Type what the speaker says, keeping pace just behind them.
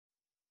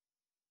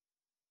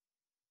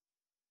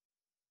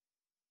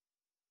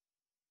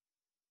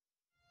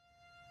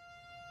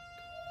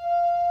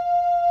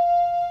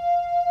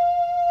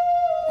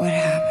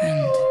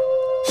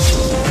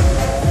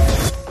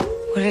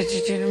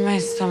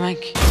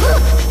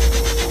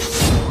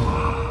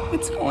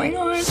What's going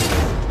on?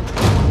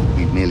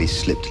 We've merely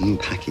slipped a little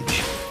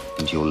package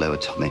into your lower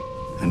tummy.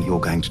 And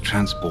you're going to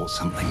transport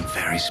something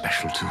very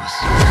special to us.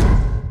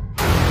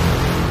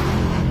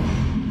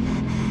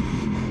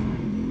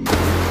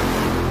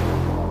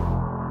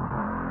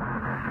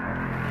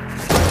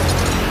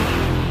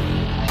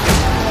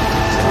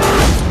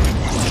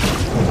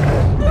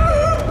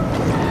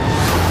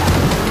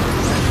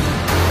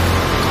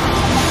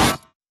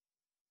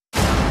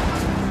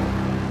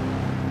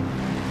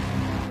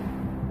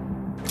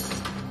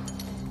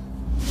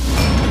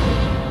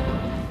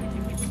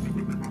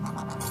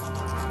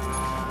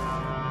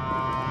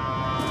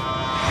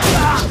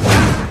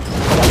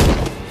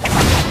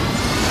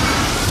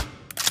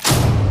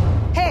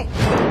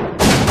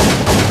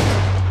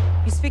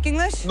 Speak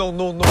English? No.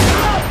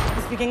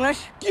 You speak English?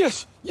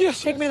 Yes.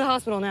 Take me to the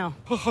hospital now.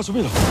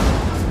 Hospital.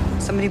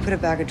 Somebody put a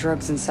bag of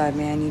drugs inside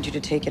me. I need you to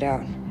take it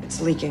out.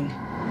 It's leaking.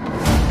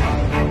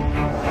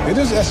 It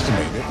is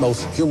estimated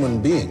most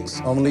human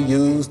beings only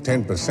use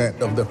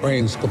 10% of the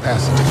brain's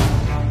capacity.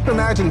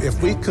 Imagine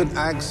if we could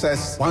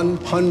access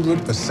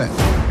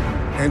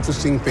 100%.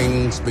 Interesting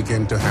things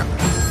begin to happen.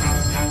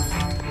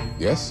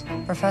 Yes?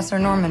 Professor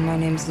Norman, my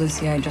name's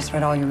Lucy. I just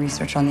read all your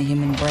research on the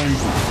human brain.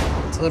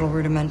 It's a little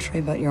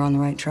rudimentary, but you're on the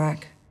right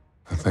track.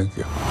 Thank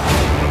you.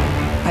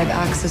 I have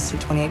access to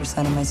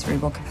 28% of my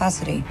cerebral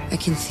capacity. I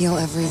can feel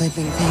every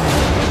living thing.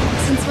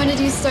 Since when did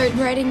you start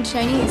writing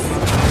Chinese?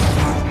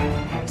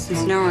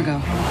 Since an hour ago.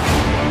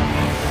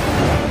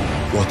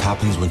 What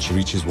happens when she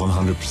reaches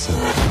 100%?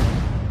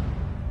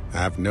 I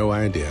have no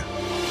idea.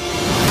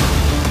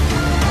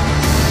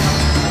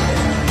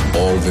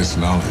 All this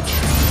knowledge,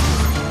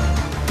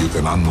 you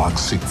can unlock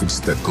secrets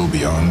that go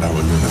beyond our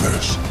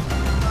universe.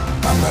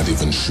 I'm not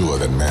even sure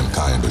that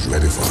mankind is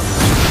ready for it.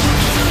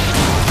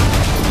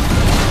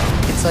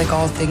 It's like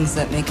all things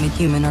that make me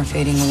human are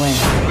fading away.